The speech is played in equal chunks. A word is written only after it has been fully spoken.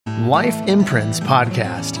Life Imprints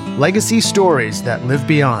Podcast. Legacy stories that live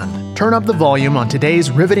beyond. Turn up the volume on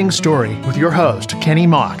today's riveting story with your host, Kenny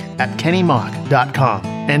Mock, at kennymock.com,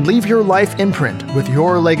 and leave your life imprint with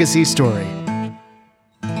your legacy story.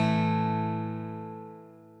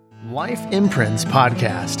 Life Imprints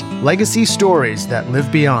Podcast. Legacy stories that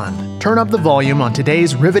live beyond. Turn up the volume on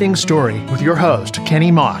today's riveting story with your host,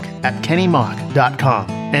 Kenny Mock, at kennymock.com,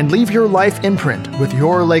 and leave your life imprint with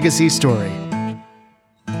your legacy story.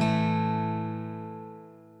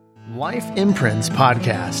 Life Imprints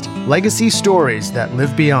Podcast. Legacy stories that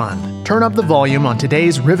live beyond. Turn up the volume on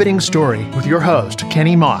today's riveting story with your host,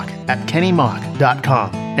 Kenny Mock, at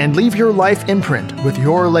kennymock.com, and leave your life imprint with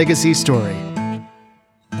your legacy story.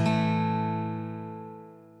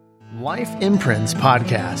 Life Imprints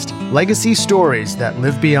Podcast. Legacy stories that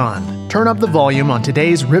live beyond. Turn up the volume on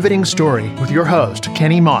today's riveting story with your host,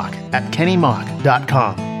 Kenny Mock, at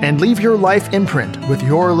kennymock.com, and leave your life imprint with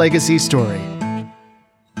your legacy story.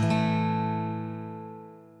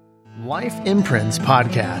 Life Imprints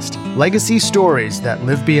Podcast. Legacy stories that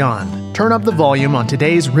live beyond. Turn up the volume on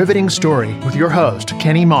today's riveting story with your host,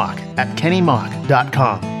 Kenny Mock, at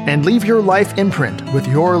kennymock.com, and leave your life imprint with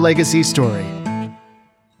your legacy story.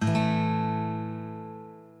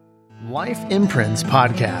 Life Imprints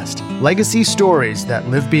Podcast. Legacy stories that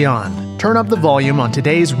live beyond. Turn up the volume on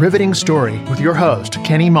today's riveting story with your host,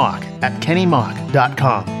 Kenny Mock, at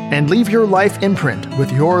kennymock.com, and leave your life imprint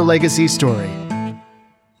with your legacy story.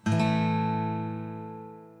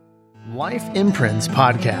 Life Imprints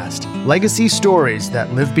Podcast. Legacy stories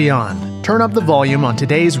that live beyond. Turn up the volume on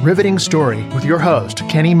today's riveting story with your host,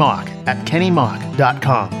 Kenny Mock, at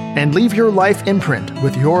kennymock.com, and leave your life imprint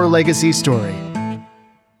with your legacy story.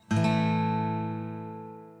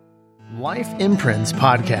 Life Imprints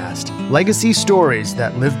Podcast. Legacy stories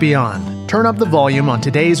that live beyond. Turn up the volume on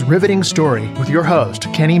today's riveting story with your host,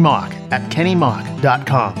 Kenny Mock, at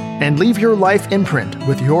kennymock.com, and leave your life imprint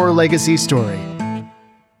with your legacy story.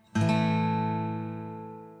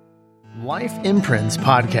 Life Imprints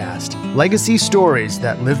Podcast. Legacy stories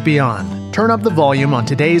that live beyond. Turn up the volume on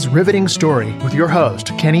today's riveting story with your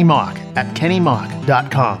host, Kenny Mock, at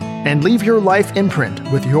kennymock.com, and leave your life imprint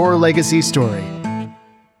with your legacy story.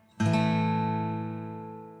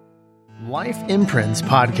 Life Imprints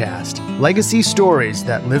Podcast. Legacy stories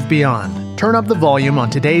that live beyond. Turn up the volume on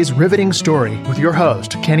today's riveting story with your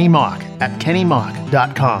host, Kenny Mock, at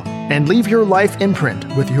kennymock.com, and leave your life imprint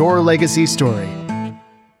with your legacy story.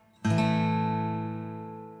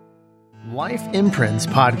 Life Imprints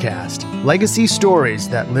Podcast. Legacy stories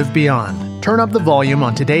that live beyond. Turn up the volume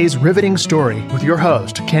on today's riveting story with your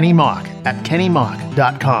host, Kenny Mock, at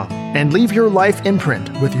kennymock.com, and leave your life imprint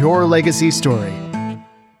with your legacy story.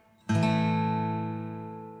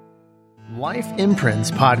 Life Imprints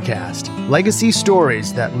Podcast. Legacy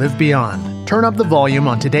stories that live beyond. Turn up the volume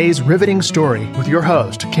on today's riveting story with your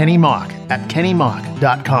host, Kenny Mock, at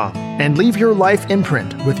kennymock.com, and leave your life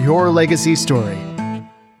imprint with your legacy story.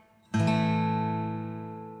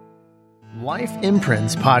 Life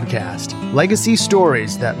Imprints Podcast. Legacy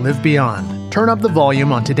stories that live beyond. Turn up the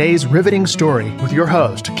volume on today's riveting story with your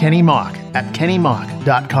host, Kenny Mock, at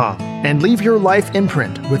kennymock.com, and leave your life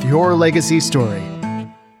imprint with your legacy story.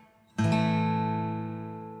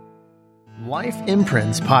 Life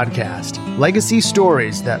Imprints Podcast. Legacy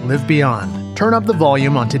stories that live beyond. Turn up the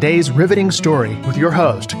volume on today's riveting story with your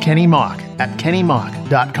host, Kenny Mock, at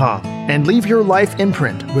kennymock.com, and leave your life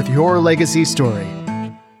imprint with your legacy story.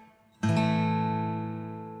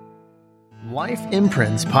 Life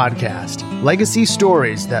Imprints Podcast. Legacy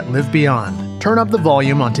stories that live beyond. Turn up the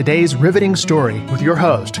volume on today's riveting story with your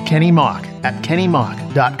host, Kenny Mock, at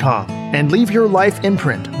kennymock.com, and leave your life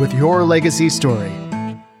imprint with your legacy story.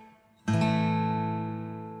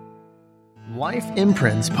 Life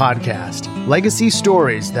Imprints Podcast. Legacy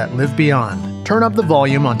stories that live beyond. Turn up the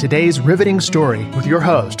volume on today's riveting story with your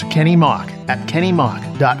host, Kenny Mock, at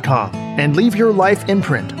kennymock.com, and leave your life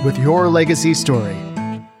imprint with your legacy story.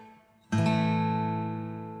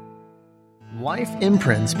 Life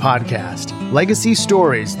Imprints Podcast. Legacy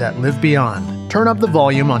stories that live beyond. Turn up the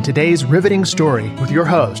volume on today's riveting story with your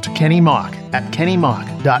host, Kenny Mock, at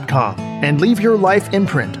kennymock.com, and leave your life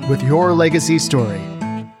imprint with your legacy story.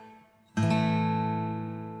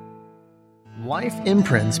 Life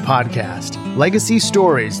Imprints Podcast. Legacy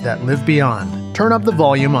stories that live beyond. Turn up the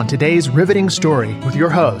volume on today's riveting story with your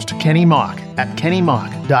host, Kenny Mock, at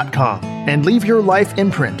kennymock.com, and leave your life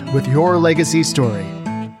imprint with your legacy story.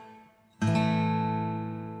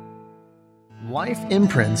 Life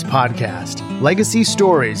Imprints Podcast. Legacy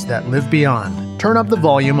stories that live beyond. Turn up the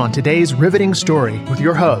volume on today's riveting story with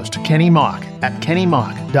your host, Kenny Mock, at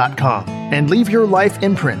kennymock.com, and leave your life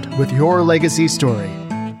imprint with your legacy story.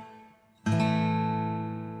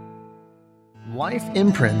 Life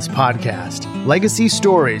Imprints Podcast. Legacy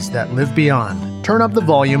stories that live beyond. Turn up the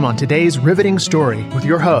volume on today's riveting story with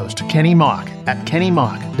your host, Kenny Mock, at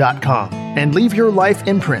kennymock.com, and leave your life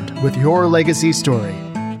imprint with your legacy story.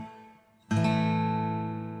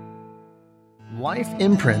 Life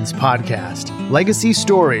Imprints Podcast. Legacy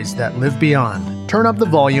stories that live beyond. Turn up the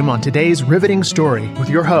volume on today's riveting story with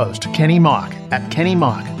your host, Kenny Mock, at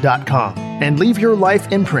kennymock.com, and leave your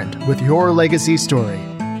life imprint with your legacy story.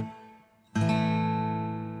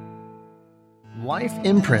 Life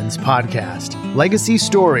Imprints Podcast. Legacy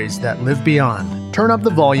stories that live beyond. Turn up the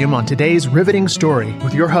volume on today's riveting story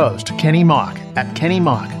with your host, Kenny Mock, at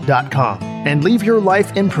kennymock.com, and leave your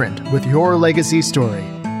life imprint with your legacy story.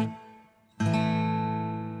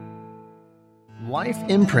 Life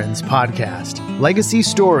Imprints Podcast. Legacy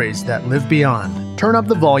stories that live beyond. Turn up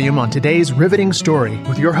the volume on today's riveting story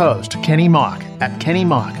with your host, Kenny Mock, at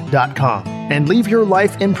kennymock.com, and leave your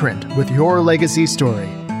life imprint with your legacy story.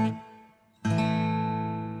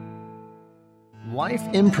 Life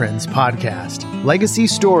Imprints Podcast. Legacy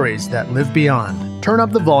stories that live beyond. Turn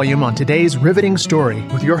up the volume on today's riveting story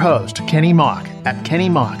with your host, Kenny Mock, at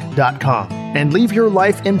kennymock.com, and leave your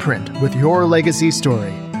life imprint with your legacy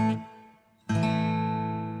story.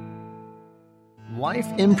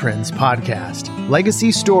 Life Imprints Podcast.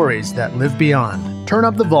 Legacy stories that live beyond. Turn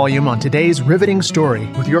up the volume on today's riveting story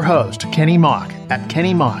with your host, Kenny Mock, at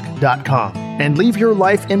kennymock.com, and leave your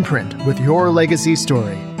life imprint with your legacy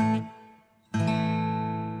story.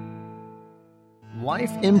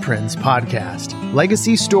 Life Imprints Podcast.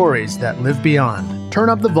 Legacy stories that live beyond.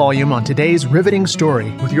 Turn up the volume on today's riveting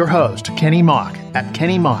story with your host, Kenny Mock, at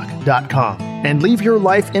kennymock.com, and leave your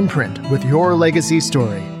life imprint with your legacy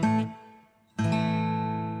story.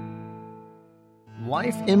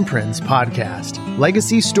 Life Imprints Podcast.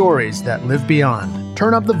 Legacy stories that live beyond.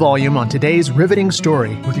 Turn up the volume on today's riveting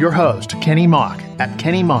story with your host, Kenny Mock, at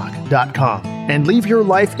kennymock.com, and leave your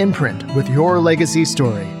life imprint with your legacy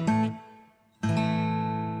story.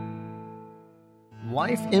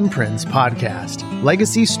 Life Imprints Podcast.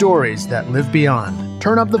 Legacy stories that live beyond.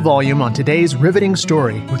 Turn up the volume on today's riveting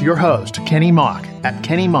story with your host, Kenny Mock, at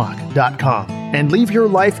kennymock.com, and leave your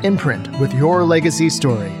life imprint with your legacy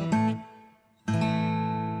story.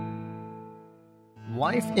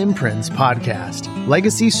 Life Imprints Podcast.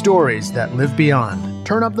 Legacy stories that live beyond.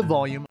 Turn up the volume.